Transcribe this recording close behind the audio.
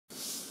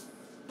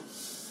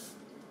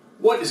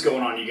What is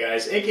going on, you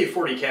guys?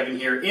 AK40 Kevin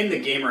here in the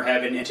gamer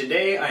heaven, and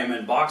today I am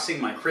unboxing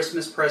my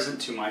Christmas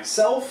present to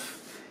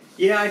myself.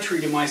 Yeah, I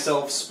treated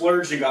myself,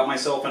 splurged, and got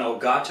myself an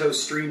Elgato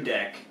Stream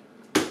Deck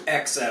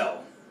XL.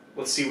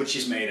 Let's see what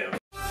she's made of.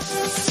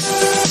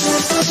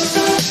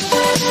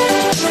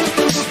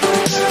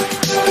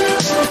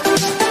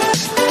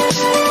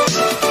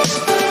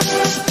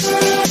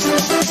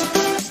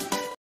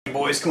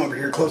 Boys, come over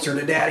here closer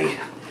to Daddy.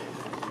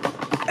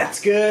 That's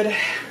good.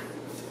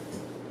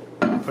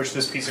 Push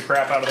this piece of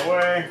crap out of the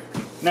way.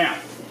 Now,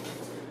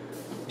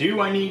 do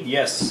I need...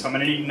 Yes, I'm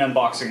going to need an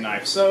unboxing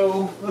knife.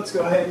 So, let's go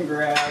ahead and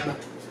grab...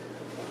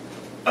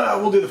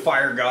 we'll do the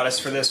Fire Goddess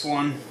for this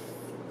one.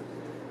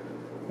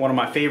 One of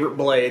my favorite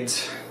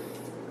blades.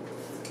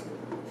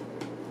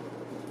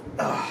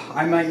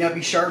 I might not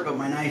be sharp, but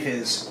my knife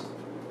is.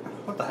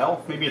 What the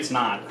hell? Maybe it's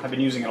not. I've been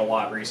using it a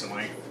lot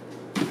recently.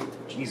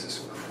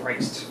 Jesus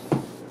Christ.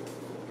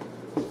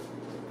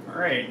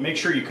 Alright, make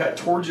sure you cut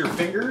towards your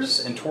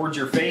fingers and towards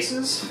your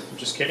faces.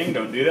 Just kidding,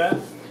 don't do that.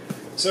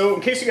 So,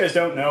 in case you guys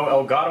don't know,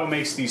 Elgato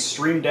makes these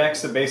stream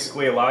decks that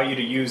basically allow you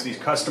to use these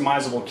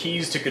customizable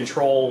keys to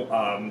control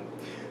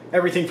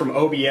everything from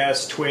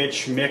OBS,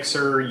 Twitch,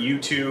 Mixer,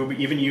 YouTube,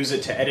 even use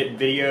it to edit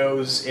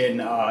videos in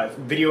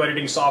video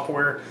editing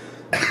software.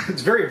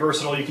 It's very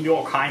versatile, you can do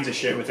all kinds of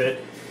shit with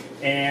it.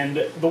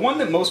 And the one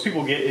that most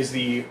people get is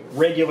the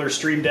regular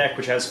Stream Deck,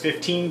 which has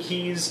 15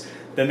 keys.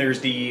 Then there's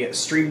the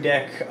Stream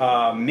Deck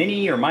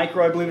Mini, or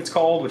Micro I believe it's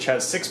called, which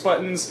has 6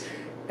 buttons.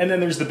 And then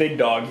there's the big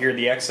dog here,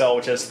 the XL,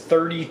 which has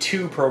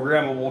 32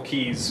 programmable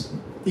keys.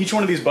 Each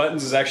one of these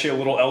buttons is actually a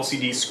little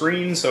LCD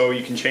screen, so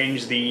you can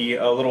change the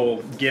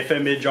little GIF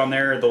image on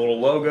there, the little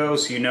logo,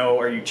 so you know,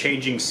 are you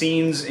changing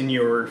scenes in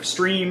your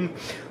stream,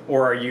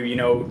 or are you,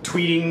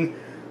 tweeting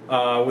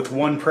with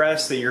one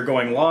press that you're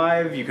going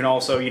live. You can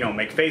also,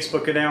 make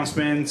Facebook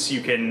announcements.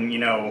 You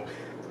can,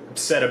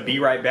 set a be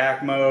right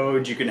back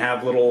mode. You can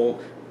have little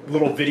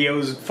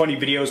videos, funny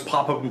videos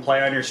pop up and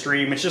play on your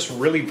stream. It's just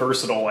really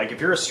versatile. Like,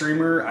 if you're a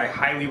streamer, I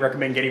highly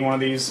recommend getting one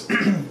of these.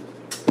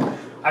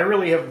 I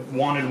really have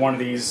wanted one of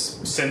these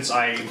since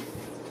I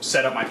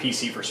set up my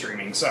PC for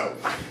streaming. So,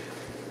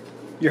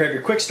 you have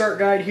your quick start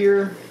guide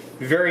here.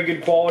 Very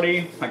good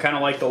quality. I kind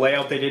of like the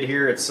layout they did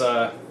here. It's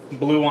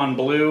blue on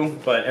blue,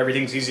 but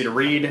everything's easy to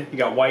read. You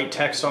got white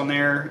text on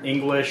there,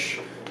 English,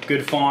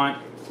 good font.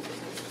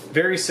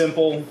 Very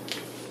simple,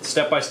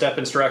 step-by-step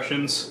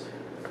instructions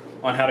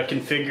on how to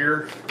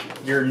configure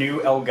your new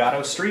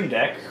Elgato Stream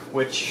Deck,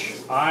 which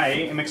I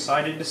am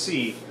excited to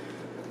see.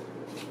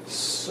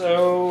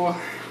 So,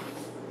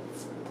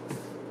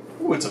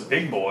 ooh, it's a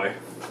big boy.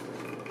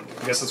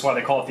 I guess that's why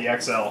they call it the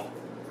XL.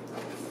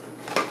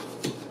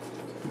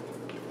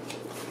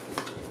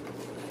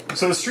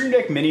 So the Stream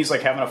Deck Mini is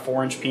like having a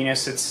 4-inch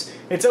penis.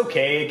 It's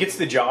okay, it gets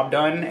the job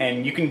done,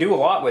 and you can do a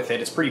lot with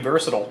it. It's pretty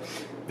versatile.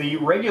 The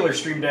regular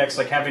Stream Deck's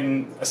like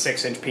having a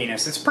 6-inch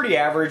penis. It's pretty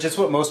average. It's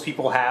what most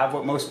people have,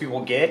 what most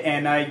people get,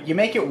 and you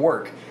make it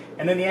work.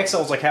 And then the XL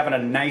is like having a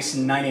nice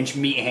 9-inch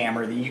meat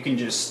hammer that you can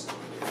just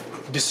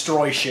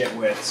destroy shit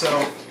with.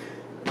 So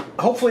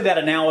hopefully that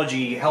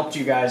analogy helped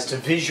you guys to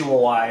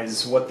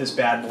visualize what this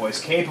bad boy is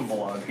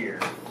capable of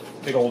here.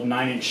 Big old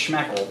 9-inch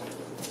schmeckle.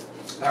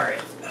 Alright.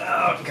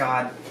 Oh,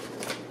 God.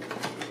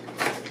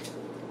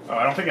 Oh,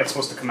 I don't think that's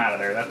supposed to come out of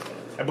there.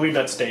 I believe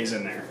that stays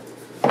in there.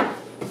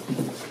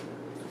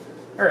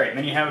 Alright,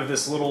 then you have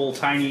this little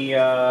tiny,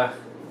 I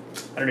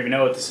don't even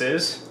know what this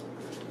is.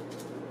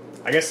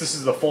 I guess this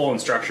is the full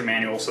instruction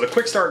manual. So the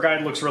quick start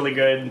guide looks really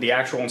good. The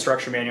actual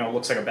instruction manual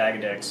looks like a bag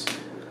of dicks.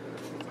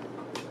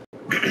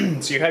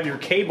 So you have your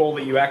cable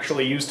that you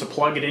actually use to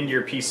plug it into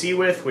your PC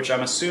with, which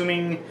I'm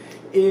assuming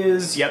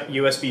is, yep,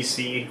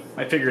 USB-C.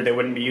 I figured they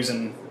wouldn't be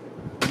using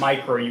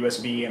micro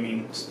USB. I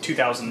mean, it's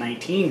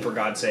 2019, for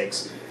God's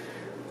sakes.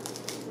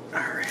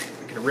 Alright,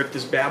 I'm gonna rip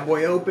this bad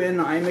boy open.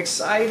 I'm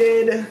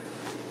excited.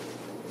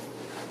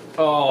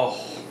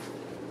 Oh,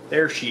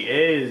 there she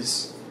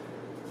is.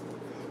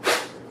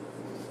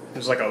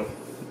 There's like a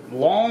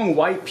long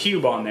white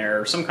pube on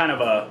there, or some kind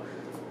of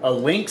a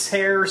lynx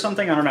hair or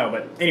something, I don't know,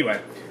 but anyway.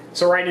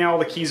 So right now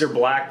the keys are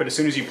black, but as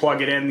soon as you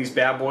plug it in, these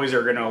bad boys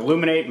are gonna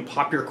illuminate and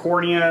pop your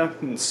cornea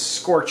and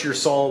scorch your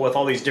soul with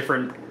all these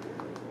different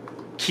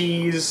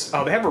keys.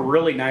 They have a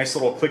really nice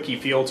little clicky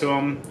feel to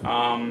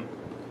them.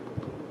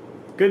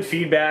 Good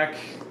feedback.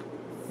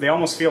 They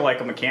almost feel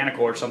like a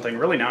mechanical or something.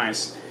 Really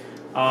nice.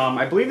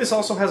 I believe this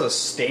also has a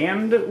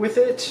stand with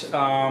it.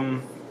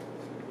 Okay,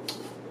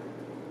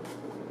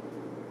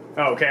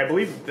 I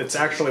believe it's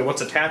actually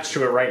what's attached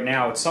to it right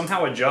now. It's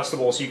somehow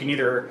adjustable, so you can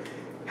either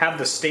have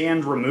the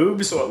stand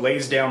removed so it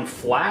lays down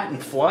flat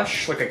and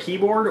flush like a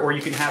keyboard, or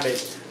you can have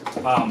it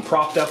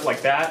propped up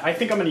like that. I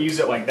think I'm going to use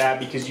it like that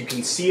because you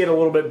can see it a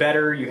little bit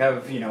better. You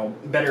have,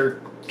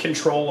 better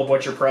control of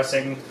what you're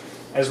pressing.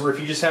 As where if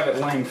you just have it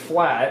laying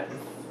flat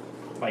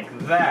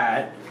like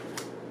that,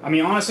 I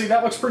mean, honestly,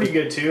 that looks pretty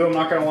good too, I'm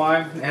not going to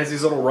lie. It has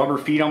these little rubber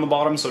feet on the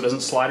bottom so it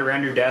doesn't slide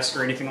around your desk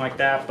or anything like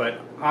that,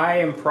 but I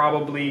am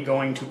probably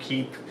going to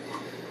keep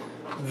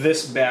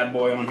this bad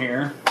boy on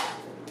here.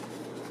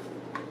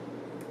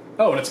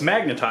 Oh, and it's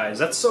magnetized.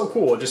 That's so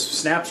cool. It just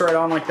snaps right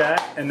on like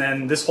that, and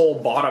then this whole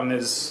bottom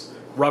is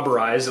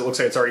rubberized. It looks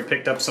like it's already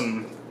picked up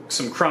some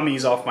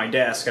crummies off my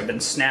desk. I've been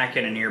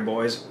snacking in here,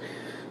 boys.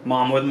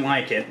 Mom wouldn't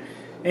like it.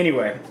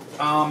 Anyway,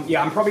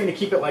 yeah, I'm probably going to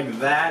keep it like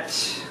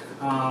that.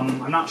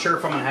 I'm not sure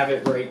if I'm going to have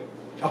it right.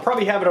 I'll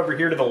probably have it over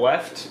here to the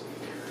left,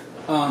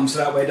 so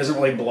that way it doesn't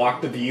really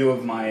block the view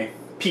of my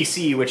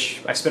PC,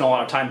 which I spent a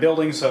lot of time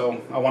building, so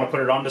I want to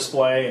put it on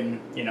display and,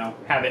 you know,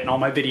 have it in all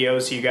my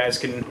videos so you guys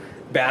can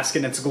bask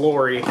in its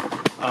glory.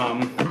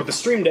 But the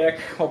Stream Deck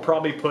I'll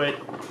probably put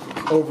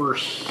over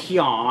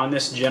here on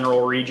this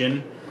general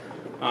region.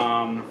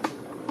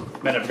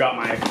 Then I've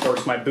got of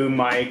course, my boom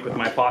mic with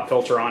my pop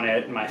filter on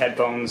it, and my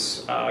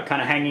headphones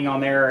kind of hanging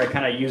on there. I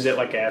kind of use it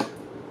like a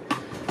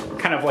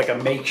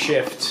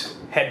makeshift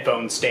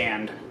headphone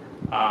stand.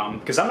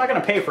 Because I'm not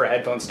going to pay for a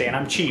headphone stand.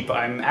 I'm cheap.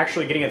 I'm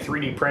actually getting a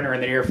 3D printer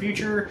in the near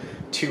future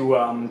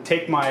to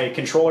take my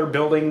controller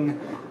building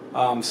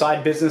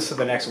side business to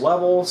the next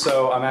level.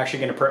 So I'm actually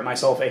going to print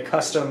myself a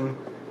custom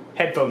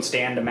headphone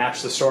stand to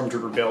match the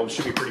Stormtrooper build.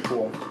 Should be pretty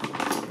cool.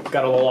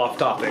 Got a little off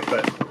topic,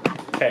 but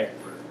hey.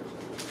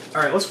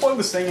 Alright, let's plug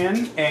this thing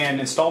in and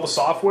install the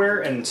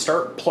software and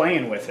start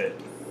playing with it.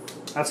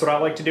 That's what I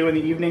like to do in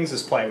the evenings,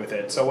 is play with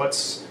it. So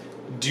let's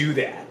do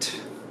that.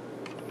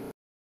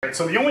 Alright,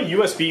 so the only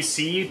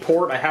USB-C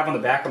port I have on the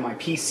back of my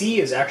PC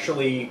is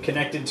actually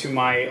connected to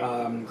my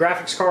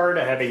graphics card.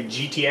 I have a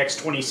GTX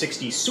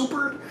 2060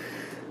 Super.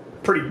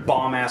 Pretty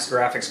bomb-ass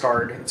graphics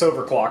card. It's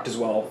overclocked as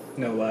well,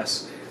 no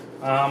less.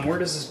 Where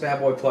does this bad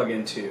boy plug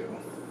into?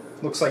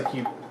 Looks like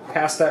you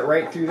pass that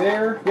right through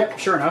there. Yep,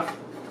 sure enough.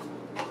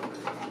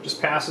 Just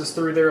passes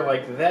through there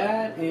like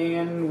that,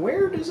 and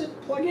where does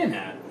it plug in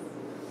at?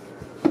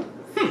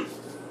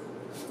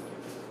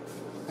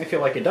 I feel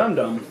like a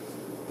dum-dum.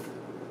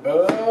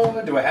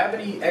 Do I have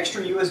any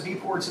extra USB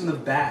ports in the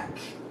back?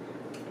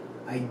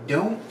 I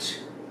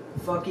don't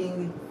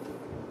fucking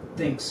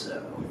think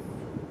so.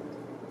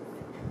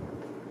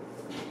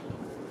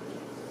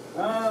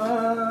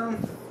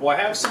 Well, I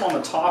have some on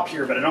the top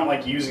here, but I don't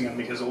like using them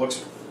because it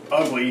looks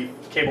ugly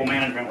cable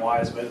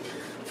management-wise, but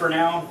for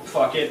now,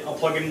 fuck it. I'll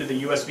plug it into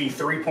the USB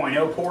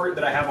 3.0 port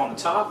that I have on the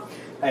top.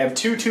 I have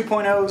two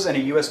 2.0s and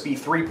a USB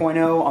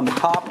 3.0 on the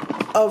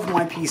top of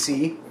my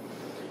PC.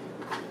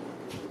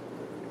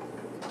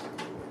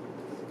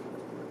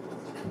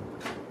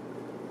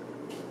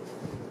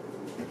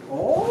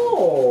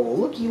 Oh,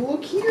 looky,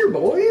 look here,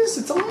 boys.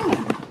 It's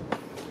on.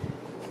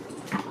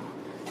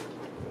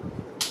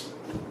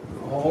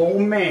 Oh,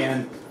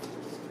 man.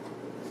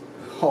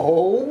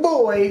 Oh,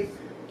 boy.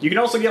 You can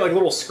also get like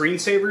little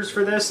screensavers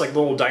for this, like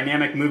little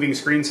dynamic moving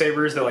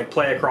screensavers that like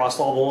play across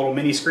all the little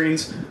mini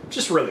screens.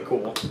 Just really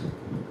cool.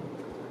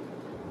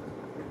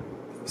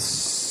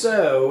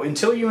 So,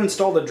 until you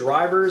install the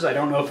drivers, I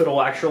don't know if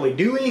it'll actually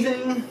do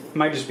anything. It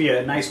might just be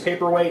a nice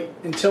paperweight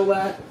until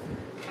that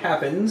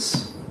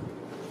happens.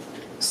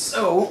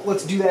 So,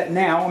 let's do that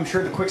now. I'm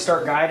sure the quick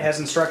start guide has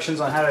instructions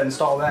on how to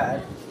install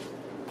that.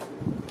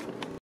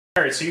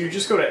 Alright, so you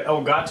just go to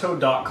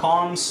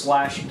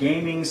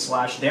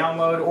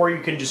elgato.com/gaming/download, or you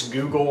can just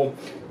Google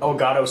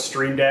Elgato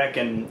Stream Deck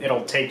and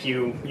it'll take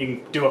you, you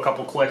can do a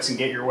couple clicks and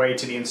get your way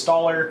to the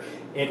installer.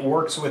 It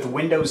works with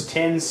Windows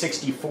 10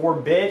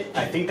 64-bit.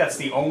 I think that's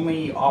the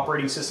only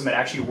operating system it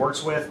actually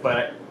works with,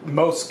 but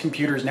most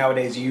computers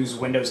nowadays use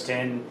Windows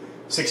 10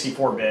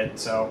 64-bit,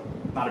 so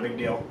not a big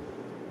deal.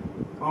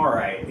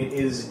 Alright, it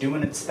is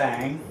doing its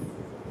thing.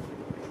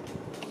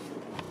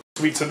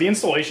 Sweet, so the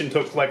installation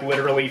took like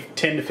literally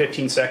 10 to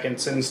 15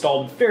 seconds and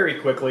installed very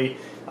quickly.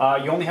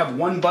 You only have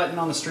one button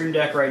on the Stream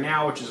Deck right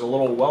now, which is a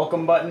little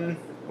welcome button,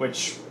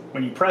 which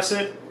when you press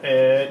it,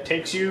 it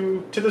takes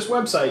you to this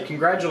website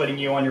congratulating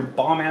you on your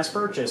bomb-ass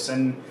purchase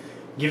and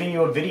giving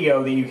you a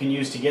video that you can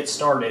use to get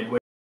started.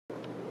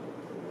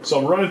 So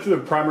I'm running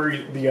through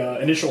the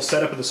initial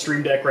setup of the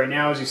Stream Deck right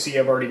now. As you see,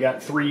 I've already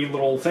got three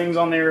little things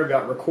on there. I've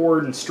got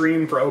record and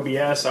stream for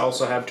OBS. I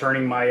also have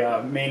turning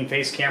my main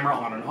face camera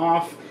on and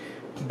off.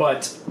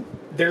 But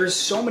there's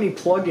so many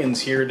plugins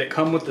here that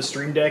come with the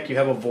Stream Deck. You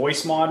have a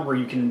voice mod where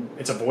you can,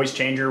 it's a voice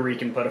changer where you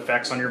can put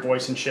effects on your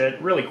voice and shit.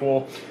 Really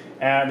cool.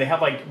 And they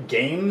have like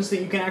games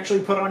that you can actually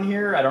put on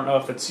here. I don't know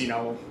if it's, you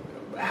know,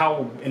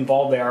 how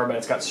involved they are, but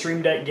it's got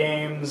Stream Deck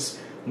games,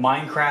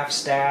 Minecraft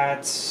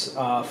stats,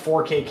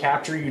 4K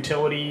capture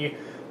utility,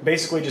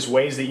 basically just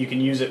ways that you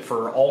can use it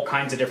for all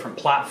kinds of different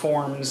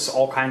platforms,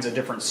 all kinds of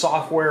different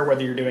software.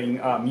 Whether you're doing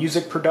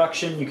music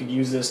production, you could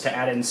use this to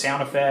add in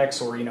sound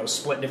effects or, you know,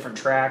 split different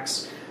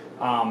tracks.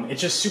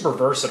 It's just super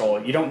versatile.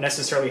 You don't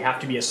necessarily have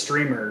to be a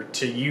streamer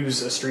to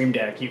use a Stream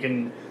Deck. You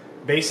can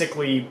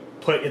basically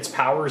put its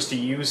powers to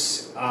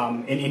use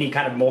in any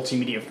kind of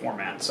multimedia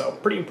format, so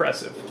pretty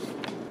impressive.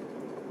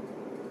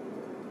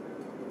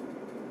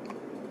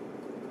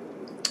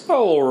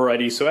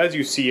 Alrighty, so as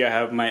you see, I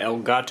have my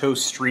Elgato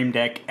Stream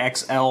Deck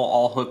XL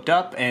all hooked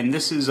up, and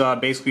this is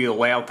basically the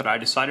layout that I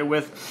decided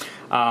with.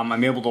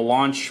 I'm able to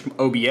launch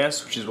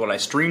OBS, which is what I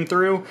stream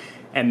through,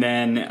 and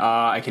then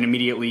I can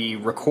immediately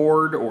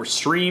record or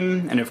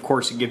stream, and of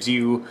course it gives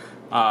you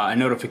a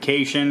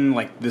notification,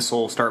 like this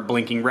will start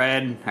blinking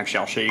red. Actually,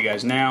 I'll show you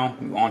guys now.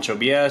 Launch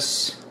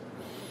OBS.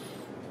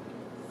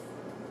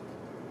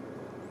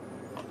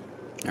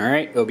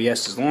 Alright,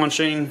 OBS is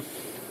launching.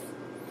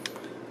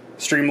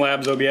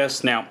 Streamlabs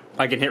OBS. Now,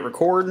 I can hit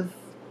record,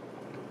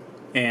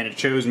 and it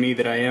shows me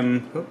that I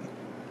am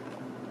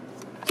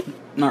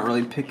not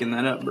really picking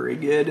that up very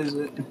good, is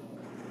it?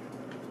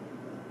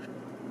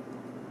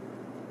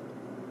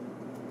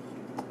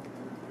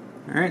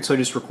 Alright, so I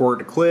just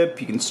record a clip.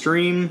 You can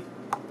stream.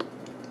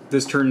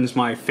 This turns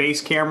my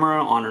face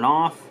camera on and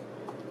off.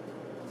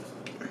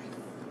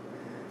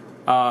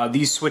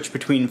 These switch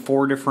between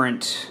 4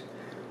 different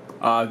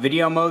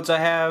video modes I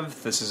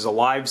have. This is a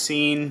live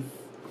scene.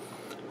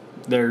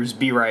 There's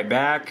Be Right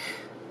Back.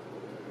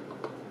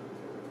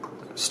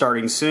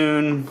 Starting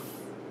soon.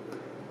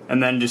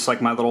 And then just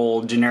like my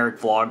little generic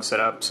vlog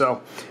setup.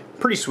 So,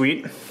 pretty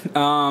sweet.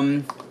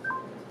 I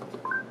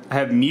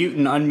have mute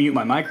and unmute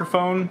my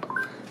microphone.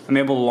 I'm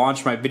able to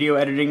launch my video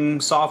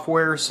editing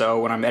software,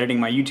 so when I'm editing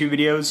my YouTube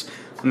videos,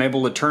 I'm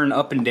able to turn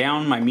up and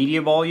down my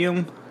media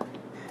volume,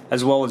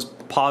 as well as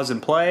pause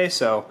and play,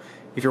 so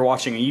if you're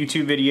watching a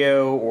YouTube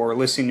video or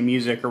listening to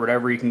music or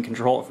whatever, you can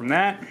control it from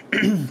that.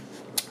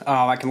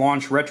 I can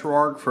launch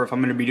RetroArch for if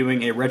I'm going to be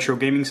doing a retro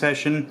gaming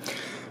session.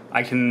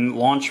 I can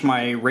launch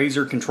my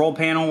Razer control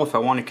panel if I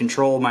want to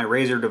control my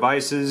Razer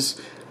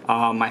devices.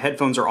 My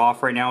headphones are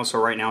off right now,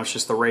 so right now it's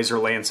just the Razer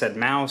Lancet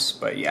mouse,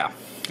 but yeah.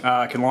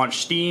 I can launch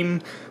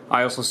Steam.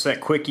 I also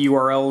set quick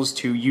URLs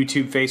to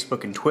YouTube,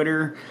 Facebook, and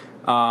Twitter.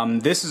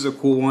 This is a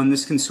cool one.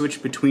 This can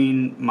switch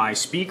between my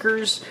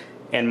speakers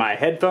and my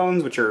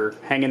headphones, which are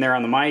hanging there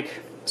on the mic.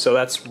 So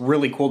that's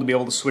really cool to be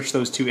able to switch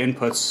those 2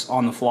 inputs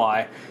on the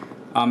fly.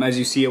 As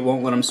you see, it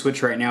won't let them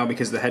switch right now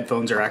because the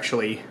headphones are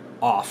actually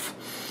off.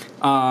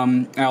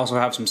 I also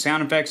have some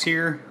sound effects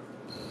here.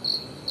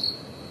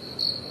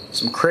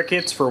 Some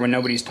crickets for when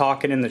nobody's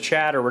talking in the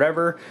chat or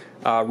whatever.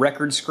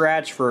 Record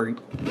scratch for,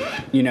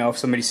 you know, if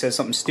somebody says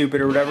something stupid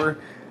or whatever.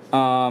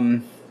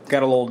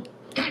 Got a little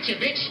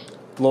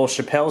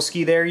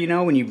Chappelle-ski there, you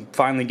know, when you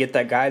finally get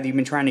that guy that you've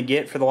been trying to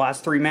get for the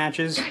last 3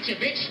 matches.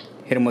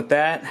 Hit him with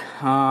that.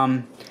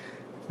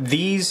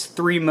 These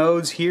 3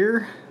 modes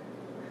here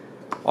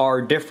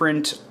are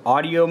different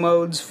audio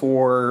modes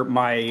for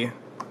my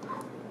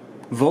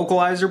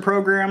vocalizer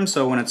program.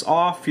 So when it's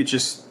off,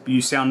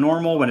 you sound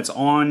normal. When it's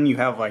on, you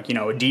have, like, you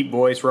know, a deep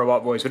voice,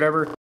 robot voice,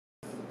 whatever.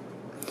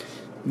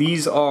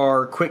 These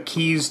are quick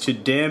keys to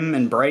dim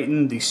and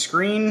brighten the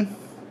screen.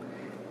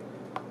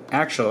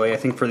 Actually, I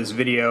think for this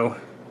video,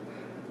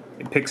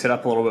 it picks it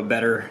up a little bit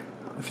better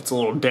if it's a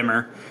little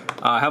dimmer.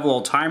 I have a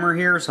little timer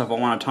here, so if I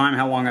want to time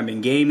how long I've been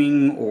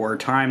gaming, or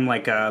time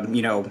like a,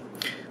 you know,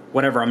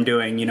 whatever I'm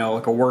doing, you know,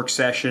 like a work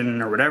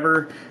session or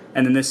whatever.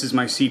 And then this is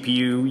my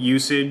CPU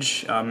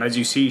usage. As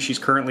you see, she's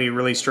currently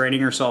really straining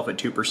herself at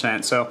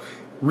 2%. So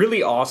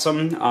really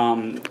awesome.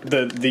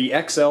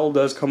 The XL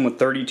does come with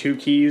 32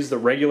 keys. The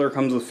regular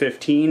comes with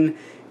 15,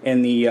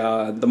 and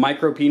the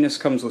micro penis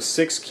comes with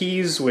 6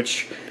 keys.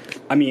 Which,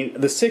 I mean,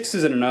 the 6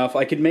 isn't enough.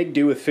 I could make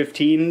do with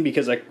 15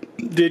 because I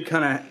did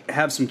kind of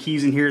have some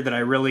keys in here that I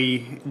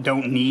really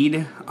don't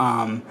need.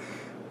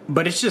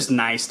 But it's just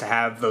nice to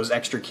have those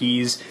extra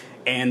keys.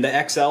 And the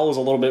XL is a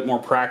little bit more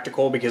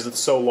practical because it's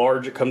so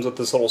large. It comes with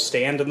this little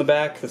stand in the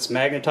back that's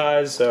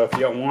magnetized, so if you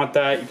don't want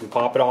that, you can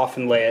pop it off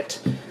and lay it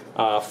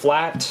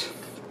flat.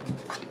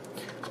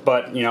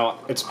 But, you know,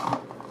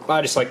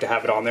 I just like to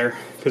have it on there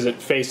because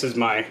it faces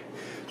my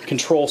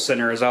control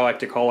center, as I like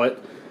to call it.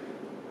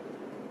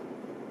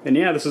 And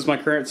yeah, this is my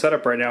current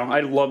setup right now. I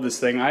love this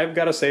thing. I've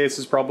got to say, this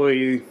is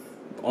probably,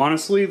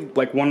 honestly,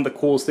 like one of the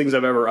coolest things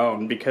I've ever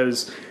owned,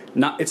 because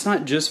it's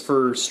not just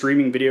for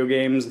streaming video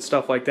games and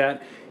stuff like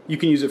that. You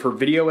can use it for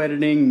video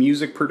editing,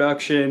 music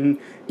production,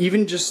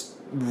 even just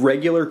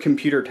regular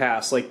computer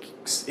tasks, like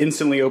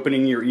instantly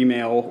opening your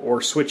email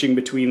or switching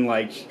between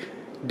like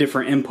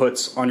different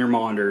inputs on your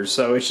monitors.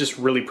 So it's just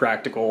really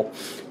practical.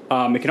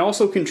 It can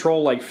also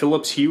control like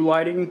Philips Hue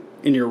lighting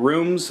in your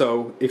room,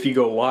 so if you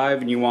go live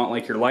and you want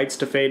like your lights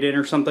to fade in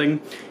or something,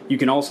 you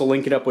can also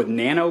link it up with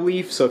Nano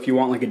Leaf, so if you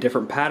want like a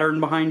different pattern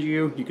behind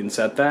you, you can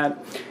set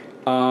that.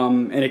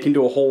 And it can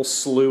do a whole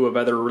slew of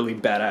other really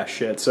badass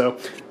shit. So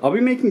I'll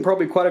be making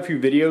probably quite a few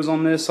videos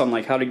on this, on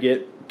like how to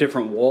get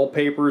different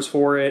wallpapers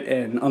for it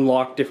and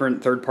unlock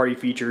different third-party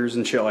features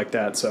and shit like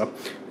that. So,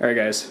 alright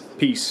guys,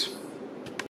 peace.